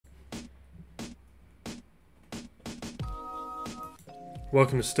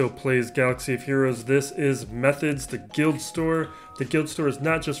Welcome to Still Plays Galaxy of Heroes. This is Methods, the Guild Store. The Guild Store is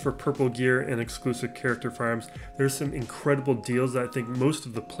not just for purple gear and exclusive character farms. There's some incredible deals that I think most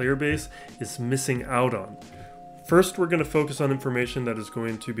of the player base is missing out on. First, we're going to focus on information that is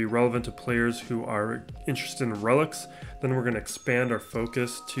going to be relevant to players who are interested in relics. Then we're going to expand our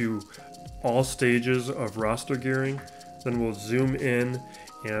focus to all stages of roster gearing. Then we'll zoom in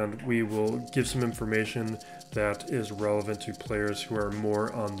and we will give some information that is relevant to players who are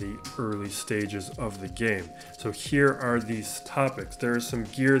more on the early stages of the game. So here are these topics. There is some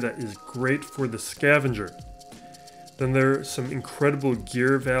gear that is great for the Scavenger. Then there are some incredible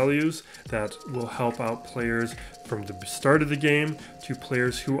gear values that will help out players from the start of the game to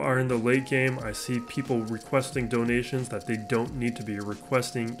players who are in the late game. I see people requesting donations that they don't need to be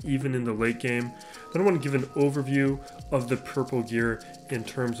requesting even in the late game. Then I want to give an overview of the purple gear in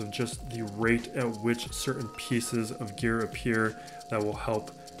terms of just the rate at which certain pieces of gear appear that will help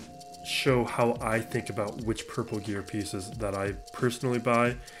show how I think about which purple gear pieces that I personally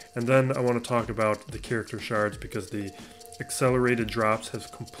buy. And then I want to talk about the character shards because the accelerated drops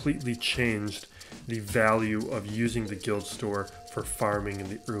have completely changed the value of using the guild store for farming in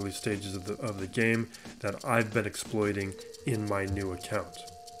the early stages of the game that I've been exploiting in my new account.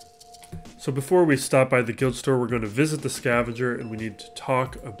 So before we stop by the guild store, we're going to visit the Scavenger and we need to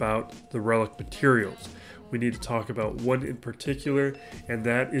talk about the relic materials. We need to talk about one in particular, and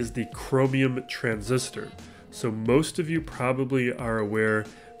that is the Chromium Transistor. So most of you probably are aware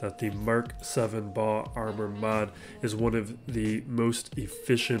that the Mark 7 Ball Armor mod is one of the most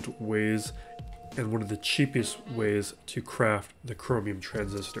efficient ways and one of the cheapest ways to craft the Chromium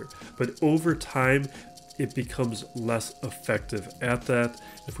Transistor. But over time, it becomes less effective at that.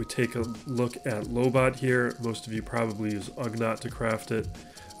 If we take a look at Lobot here, most of you probably use Ugnaught to craft it.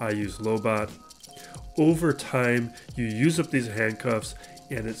 I use Lobot. Over time, you use up these handcuffs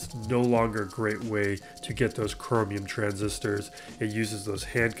and it's no longer a great way to get those chromium transistors. It uses those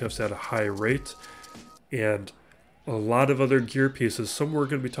handcuffs at a high rate, and a lot of other gear pieces, some we're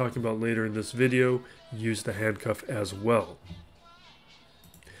going to be talking about later in this video, use the handcuff as well.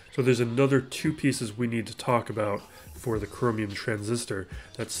 So there's another two pieces we need to talk about for the chromium transistor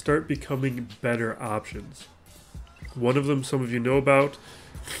that start becoming better options. One of them some of you know about,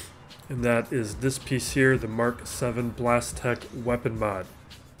 and that is this piece here, the Mark 7 Blast Tech Weapon Mod.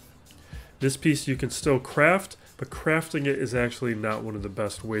 This piece you can still craft, but crafting it is actually not one of the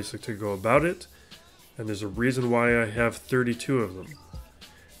best ways to go about it, and there's a reason why I have 32 of them.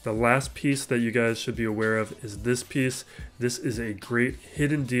 The last piece that you guys should be aware of is this piece. This is a great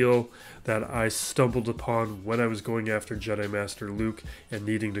hidden deal that I stumbled upon when I was going after Jedi Master Luke and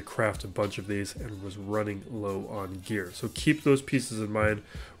needing to craft a bunch of these and was running low on gear. So keep those pieces in mind.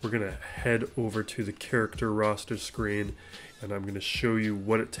 We're going to head over to the character roster screen and I'm going to show you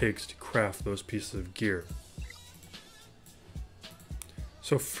what it takes to craft those pieces of gear.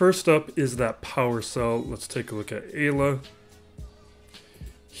 So first up is that power cell. Let's take a look at Ayla.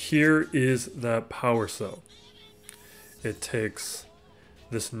 Here is that power cell. It takes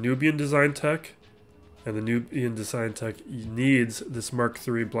this Nubian design tech, and the Nubian design tech needs this Mark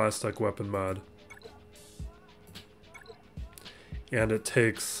 3 Blast Tech Weapon mod. And it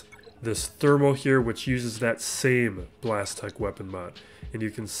takes this thermal here, which uses that same Blast Tech Weapon mod. And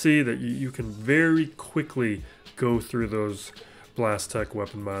you can see that you can very quickly go through those Blast Tech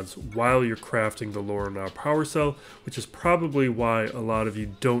Weapon mods while you're crafting the Lorenar power cell, which is probably why a lot of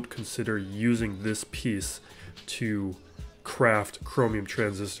you don't consider using this piece to craft chromium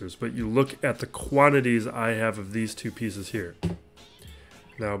transistors. But you look at the quantities I have of these two pieces here.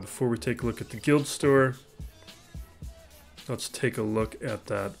 Now before we take a look at the guild store, let's take a look at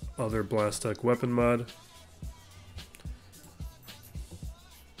that other Blast Tech Weapon mod.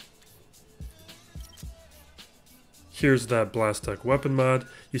 Here's that Blast Tech Weapon mod.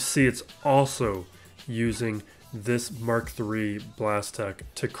 You see it's also using this Mark III Blast Tech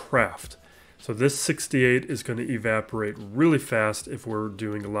to craft. So this 68 is going to evaporate really fast if we're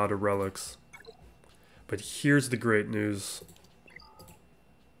doing a lot of relics. But here's the great news.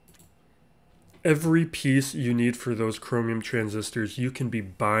 Every piece you need for those chromium transistors you can be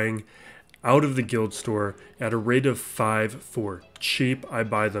buying out of the guild store at a rate of 5 for cheap. I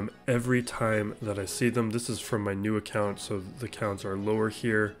buy them every time that I see them. This is from my new account, so the counts are lower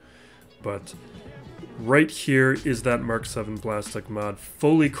here. But right here is that Mark 7 Blast Tech mod,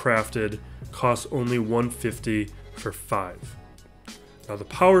 fully crafted, costs only $150 for 5. Now the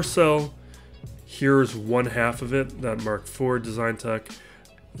power cell, here's one half of it, that Mark 4 design tech,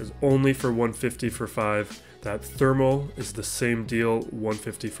 is only for $150 for 5. That thermal is the same deal,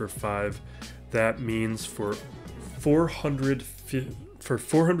 $150 for 5. That means for For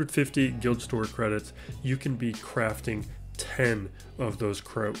 450 guild store credits, you can be crafting 10 of those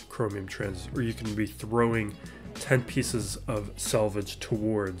chromium transistors, or you can be throwing 10 pieces of salvage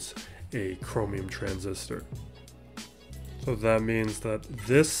towards a chromium transistor. So that means that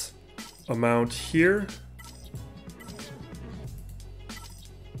this amount here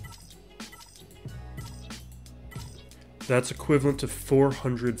that's equivalent to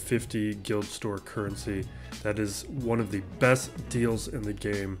 450 guild store currency. That is one of the best deals in the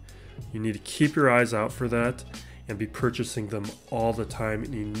game. You need to keep your eyes out for that and be purchasing them all the time,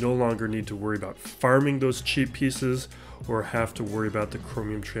 and you no longer need to worry about farming those cheap pieces or have to worry about the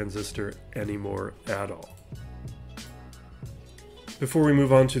chromium transistor anymore at all. Before we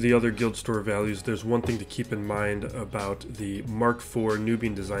move on to the other guild store values, there's one thing to keep in mind about the Mark IV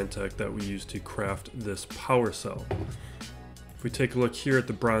Nubian design tech that we use to craft this power cell. If we take a look here at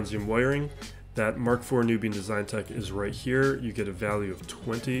the bronzium wiring, that Mark IV Nubian design tech is right here. You get a value of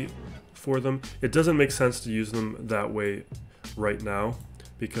 20 for them. It doesn't make sense to use them that way right now,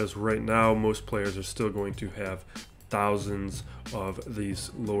 because right now most players are still going to have thousands of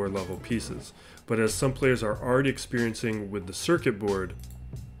these lower level pieces. But as some players are already experiencing with the circuit board,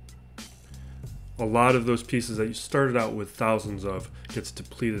 a lot of those pieces that you started out with thousands of gets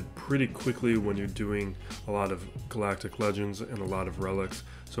depleted pretty quickly when you're doing a lot of Galactic Legends and a lot of Relics.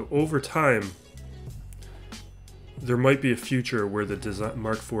 So over time, there might be a future where the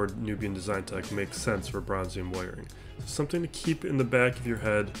Mark IV Nubian design tech makes sense for bronzium wiring. So something to keep in the back of your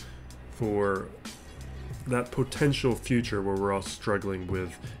head for that potential future where we're all struggling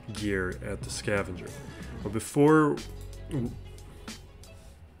with gear at the Scavenger. But before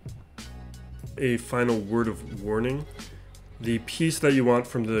a final word of warning, the piece that you want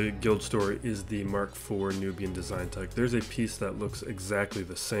from the guild store is the Mark IV Nubian design tech. There's a piece that looks exactly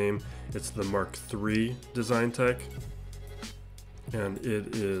the same. It's the Mark III design tech, and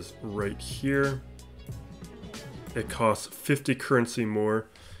it is right here. It costs 50 currency more.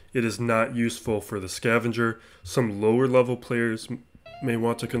 It is not useful for the Scavenger. Some lower level players may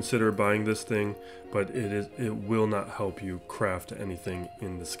want to consider buying this thing, but it will not help you craft anything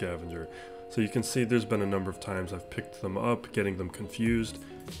in the Scavenger. So you can see there's been a number of times I've picked them up, getting them confused.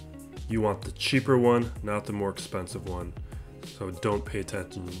 You want the cheaper one, not the more expensive one. So don't pay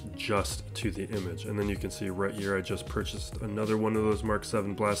attention just to the image. And then you can see right here, I just purchased another one of those Mark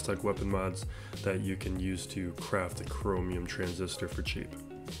VII Blast Tech weapon mods that you can use to craft the chromium transistor for cheap.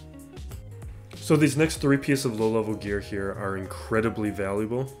 So these next three pieces of low-level gear here are incredibly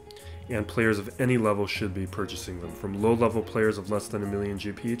valuable, and players of any level should be purchasing them, from low-level players of less than 1 million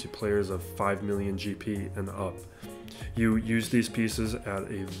GP to players of 5 million GP and up. You use these pieces at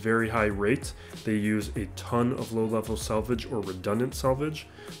a very high rate. They use a ton of low-level salvage or redundant salvage,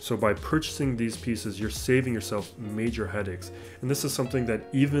 so by purchasing these pieces, you're saving yourself major headaches. And this is something that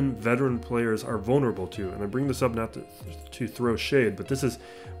even veteran players are vulnerable to, and I bring this up not to throw shade, but this is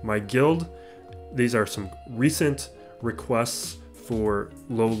my guild. These are some recent requests for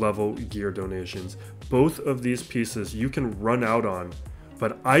low-level gear donations. Both of these pieces you can run out on,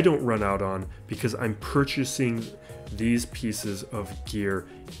 but I don't run out on because I'm purchasing these pieces of gear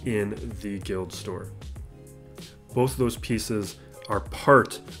in the guild store. Both of those pieces are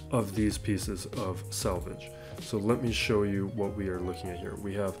part of these pieces of salvage. So let me show you what we are looking at here.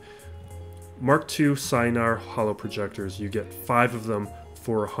 We have Mark II Sinar hollow projectors. You get 5 of them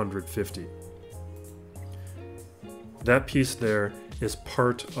for 150. That piece there is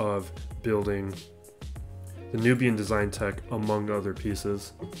part of building the Nubian design tech among other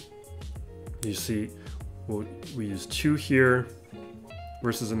pieces. You see, we use 2 here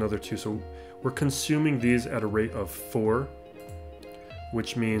versus another 2. So we're consuming these at a rate of 4,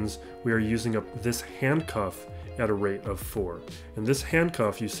 which means we are using up this handcuff at a rate of 4. And this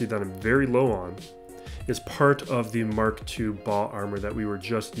handcuff, you see that I'm very low on, is part of the Mark II ball armor that we were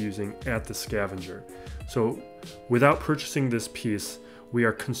just using at the Scavenger. So without purchasing this piece, we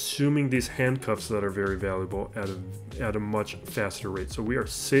are consuming these handcuffs that are very valuable at a much faster rate. So we are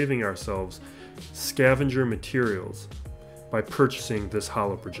saving ourselves Scavenger materials by purchasing this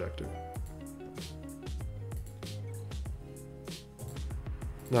hollow projector.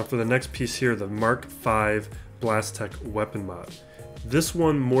 Now for the next piece here, the Mark V Blast Tech weapon mod. This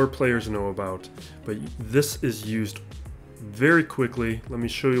one more players know about, but this is used very quickly. Let me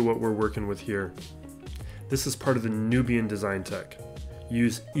show you what we're working with here. This is part of the Nubian design tech.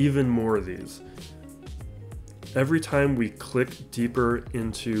 Use even more of these. Every time we click deeper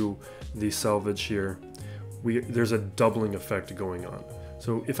into the salvage here, there's a doubling effect going on.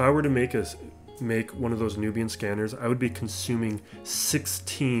 So if I were to make one of those Nubian scanners, I would be consuming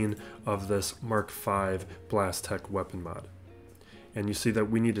 16 of this Mark V Blast Tech weapon mod. and you see that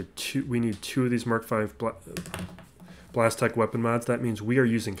we need two of these Mark V Blast Tech weapon mods. That means we are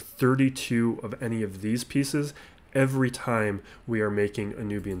using 32 of any of these pieces every time we are making a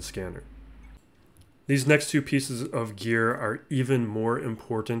Nubian scanner. These next two pieces of gear are even more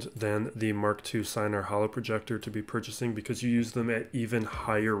important than the Mark II Sinar holo projector to be purchasing, because you use them at even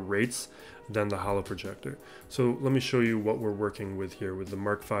higher rates than the holo projector. So let me show you what we're working with here with the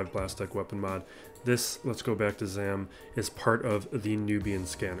Mark V Blast Tech weapon mod. This, let's go back to ZAM, is part of the Nubian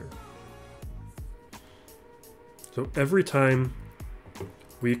scanner. So every time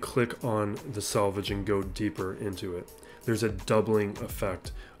we click on the salvage and go deeper into it, there's a doubling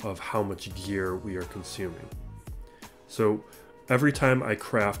effect of how much gear we are consuming. So every time I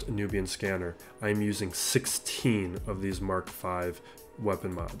craft a Nubian scanner, I'm using 16 of these Mark V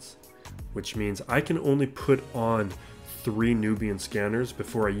weapon mods, which means I can only put on 3 Nubian scanners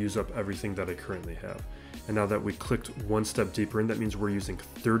before I use up everything that I currently have. And now that we clicked one step deeper in, that means we're using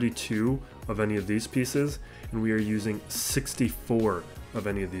 32 of any of these pieces, and we are using 64 of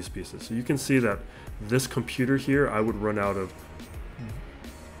any of these pieces. So you can see that this computer here, I would run out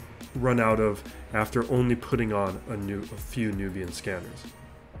of after only putting on a few Nubian scanners.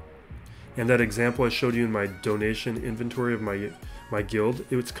 And that example I showed you in my donation inventory of my guild,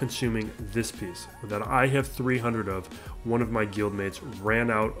 it's consuming this piece that I have 300 of. One of my guildmates ran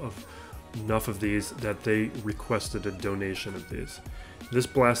out of enough of these that they requested a donation of these. This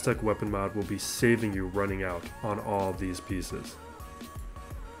Blast Tech weapon mod will be saving you running out on all these pieces.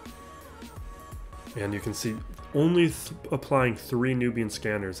 And you can see only applying 3 Nubian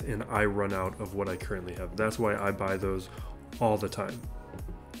scanners and I run out of what I currently have. That's why I buy those all the time.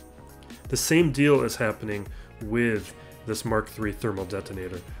 The same deal is happening with this Mark III thermal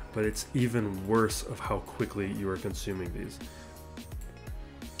detonator, but it's even worse of how quickly you are consuming these.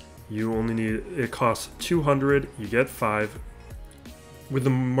 You only need, it costs 200, you get 5. With the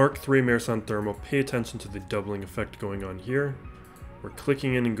Mark III Mersenne thermal, pay attention to the doubling effect going on here. We're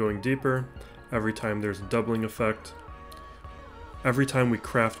clicking in and going deeper. Every time there's a doubling effect. Every time we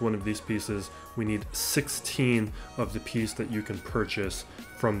craft one of these pieces, we need 16 of the piece that you can purchase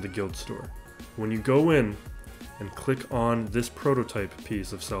from the guild store. When you go in and click on this prototype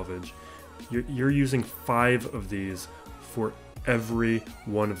piece of salvage, you're using 5 of these for every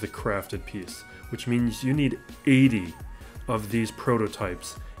one of the crafted piece, which means you need 80 of these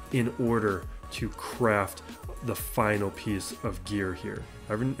prototypes in order to craft the final piece of gear here.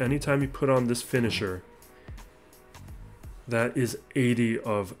 Anytime you put on this finisher, that is 80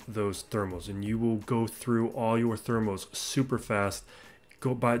 of those thermals, and you will go through all your thermals super fast.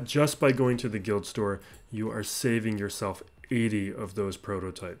 Just by going to the guild store, you are saving yourself 80 of those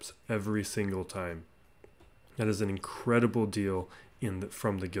prototypes every single time. That is an incredible deal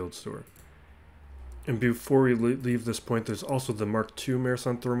from the guild store. And before we leave this point, there's also the Mark II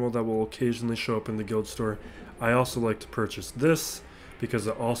Mersenne thermal that will occasionally show up in the guild store. I also like to purchase this because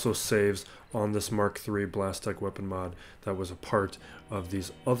it also saves on this Mark III Blast Tech weapon mod that was a part of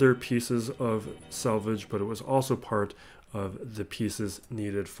these other pieces of salvage, but it was also part of the pieces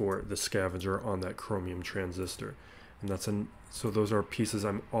needed for the Scavenger on that Chromium Transistor. And so those are pieces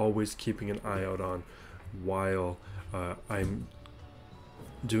I'm always keeping an eye out on while I'm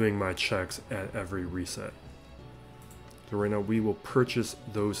doing my checks at every reset. So right now we will purchase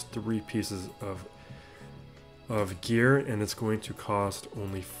those 3 pieces of gear, and it's going to cost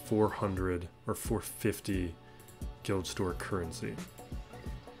only 400 or 450 guild store currency.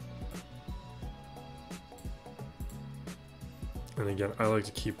 And again, I like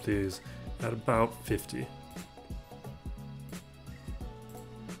to keep these at about 50.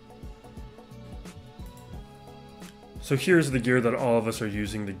 So here's the gear that all of us are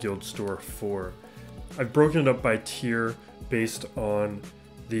using the guild store for. I've broken it up by tier based on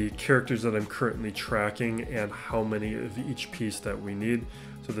the characters that I'm currently tracking and how many of each piece that we need.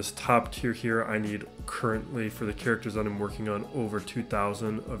 So this top tier here, I need currently for the characters that I'm working on over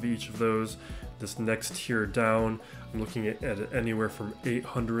 2,000 of each of those. This next tier down, I'm looking at anywhere from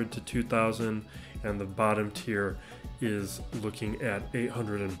 800 to 2,000, and the bottom tier is looking at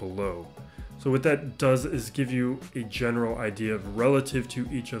 800 and below. So what that does is give you a general idea of, relative to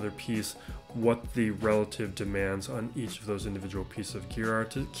each other piece, what the relative demands on each of those individual pieces of gear are,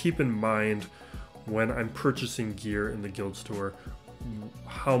 to keep in mind when I'm purchasing gear in the guild store,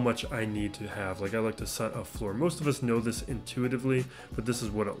 how much I need to have. Like, I like to set a floor. Most of us know this intuitively, but this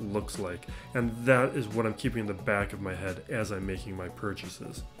is what it looks like. And that is what I'm keeping in the back of my head as I'm making my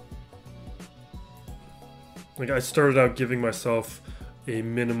purchases. Like, I started out giving myself a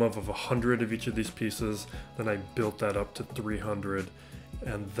minimum of 100 of each of these pieces, then I built that up to 300,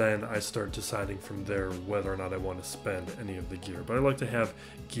 and then I start deciding from there whether or not I want to spend any of the gear. But I like to have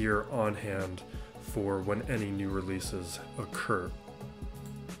gear on hand for when any new releases occur.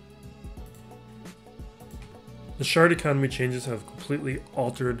 The shard economy changes have completely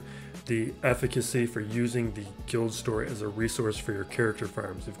altered the efficacy for using the guild store as a resource for your character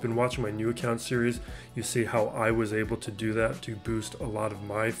farms. If you've been watching my new account series, you see how I was able to do that to boost a lot of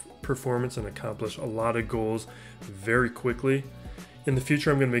my performance and accomplish a lot of goals very quickly. In the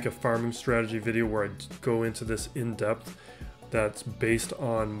future, I'm going to make a farming strategy video where I go into this in depth. That's based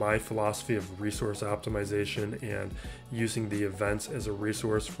on my philosophy of resource optimization and using the events as a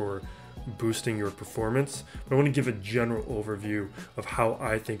resource for boosting your performance. But I want to give a general overview of how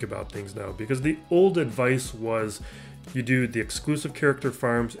I think about things now, because the old advice was you do the exclusive character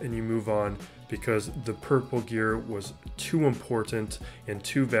farms and you move on because the purple gear was too important and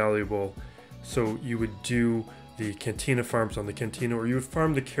too valuable. So you would do the Cantina farms on the Cantina, or you would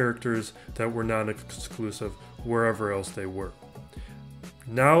farm the characters that were not exclusive wherever else they were.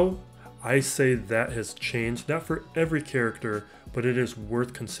 Now I say that has changed, not for every character, but it is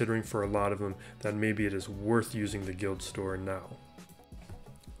worth considering for a lot of them that maybe it is worth using the guild store now.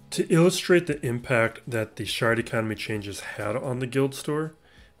 To illustrate the impact that the shard economy changes had on the guild store,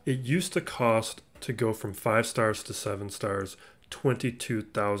 it used to cost to go from 5 stars to 7 stars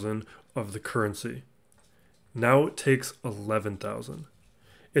 22,000 of the currency. Now it takes 11,000.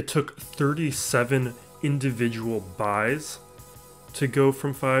 It took 37 individual buys to go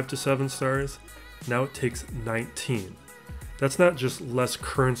from 5 to 7 stars. Now it takes 19. That's not just less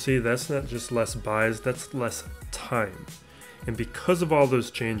currency, that's not just less buys, that's less time. And because of all those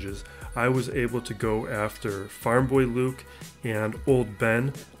changes, I was able to go after Farm Boy Luke and Old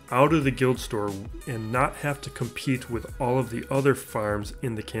Ben out of the guild store and not have to compete with all of the other farms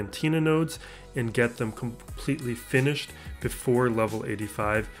in the Cantina nodes and get them completely finished before level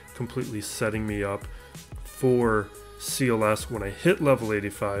 85, completely setting me up for CLS when I hit level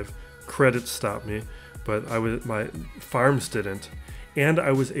 85. Credits stopped me, but my farms didn't, and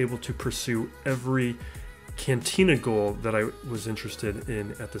I was able to pursue every Cantina goal that I was interested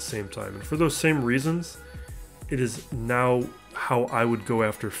in at the same time. And for those same reasons, it is now how I would go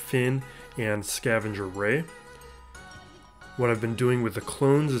after Finn and Scavenger Ray. What I've been doing with the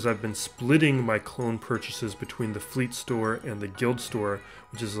clones is I've been splitting my clone purchases between the fleet store and the guild store,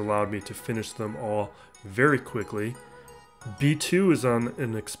 which has allowed me to finish them all very quickly. B2 is on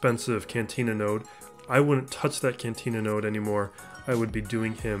an expensive Cantina node. I wouldn't touch that Cantina node anymore. I would be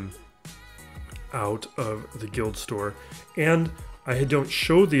doing him out of the guild store. And I don't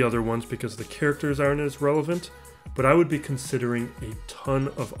show the other ones because the characters aren't as relevant, but I would be considering a ton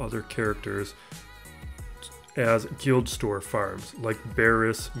of other characters as guild store farms, like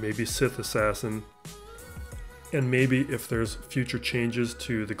Barris, maybe Sith Assassin, and maybe if there's future changes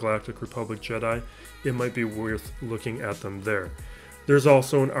to the Galactic Republic Jedi, it might be worth looking at them there. There's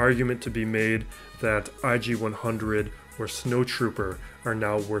also an argument to be made that IG-100 or Snowtrooper are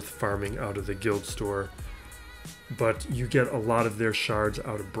now worth farming out of the guild store, but you get a lot of their shards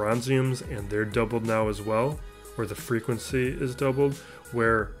out of bronziums, and they're doubled now as well, or the frequency is doubled,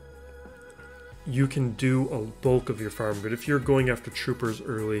 where you can do a bulk of your farm. But if you're going after troopers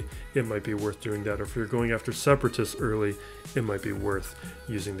early, it might be worth doing that. Or if you're going after separatists early, it might be worth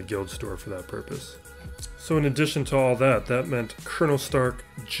using the guild store for that purpose. So in addition to all that, that meant Colonel Stark,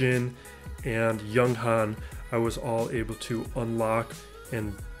 Jin, and Young Han, I was all able to unlock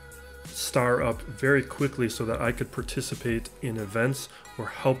and star up very quickly so that I could participate in events or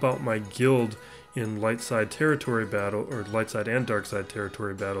help out my guild in light side territory battle, or light side and dark side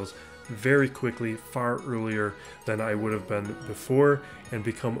territory battles, very quickly, far earlier than I would have been before, and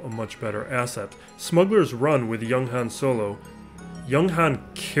become a much better asset. Smuggler's Run with Young Han solo, Young Han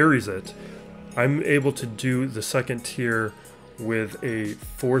carries it. I'm able to do the second tier with a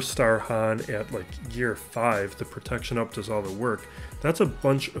 4-star Han at like gear 5. The protection up does all the work. That's a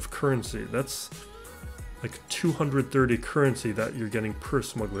bunch of currency. That's like 230 currency that you're getting per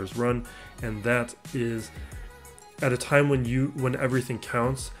Smuggler's Run, and that is at a time when everything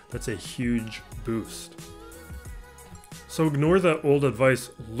counts. That's a huge boost. So ignore that old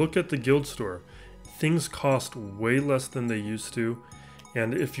advice. Look at the guild store. Things cost way less than they used to,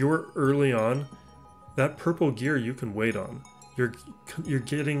 and if you're early on, that purple gear you can wait on. You're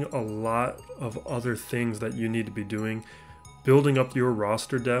getting a lot of other things that you need to be doing. Building up your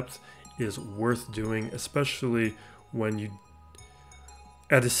roster depth is worth doing, especially when you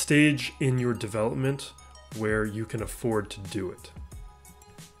at a stage in your development where you can afford to do it.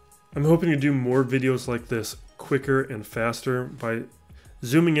 I'm hoping to do more videos like this quicker and faster. By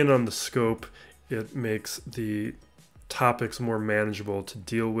zooming in on the scope, it makes the topics more manageable to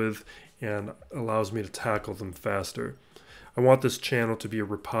deal with and allows me to tackle them faster. I want this channel to be a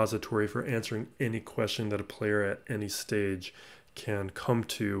repository for answering any question that a player at any stage can come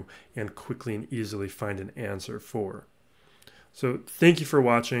to and quickly and easily find an answer for. So thank you for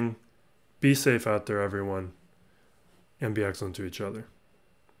watching. Be safe out there, everyone, and be excellent to each other.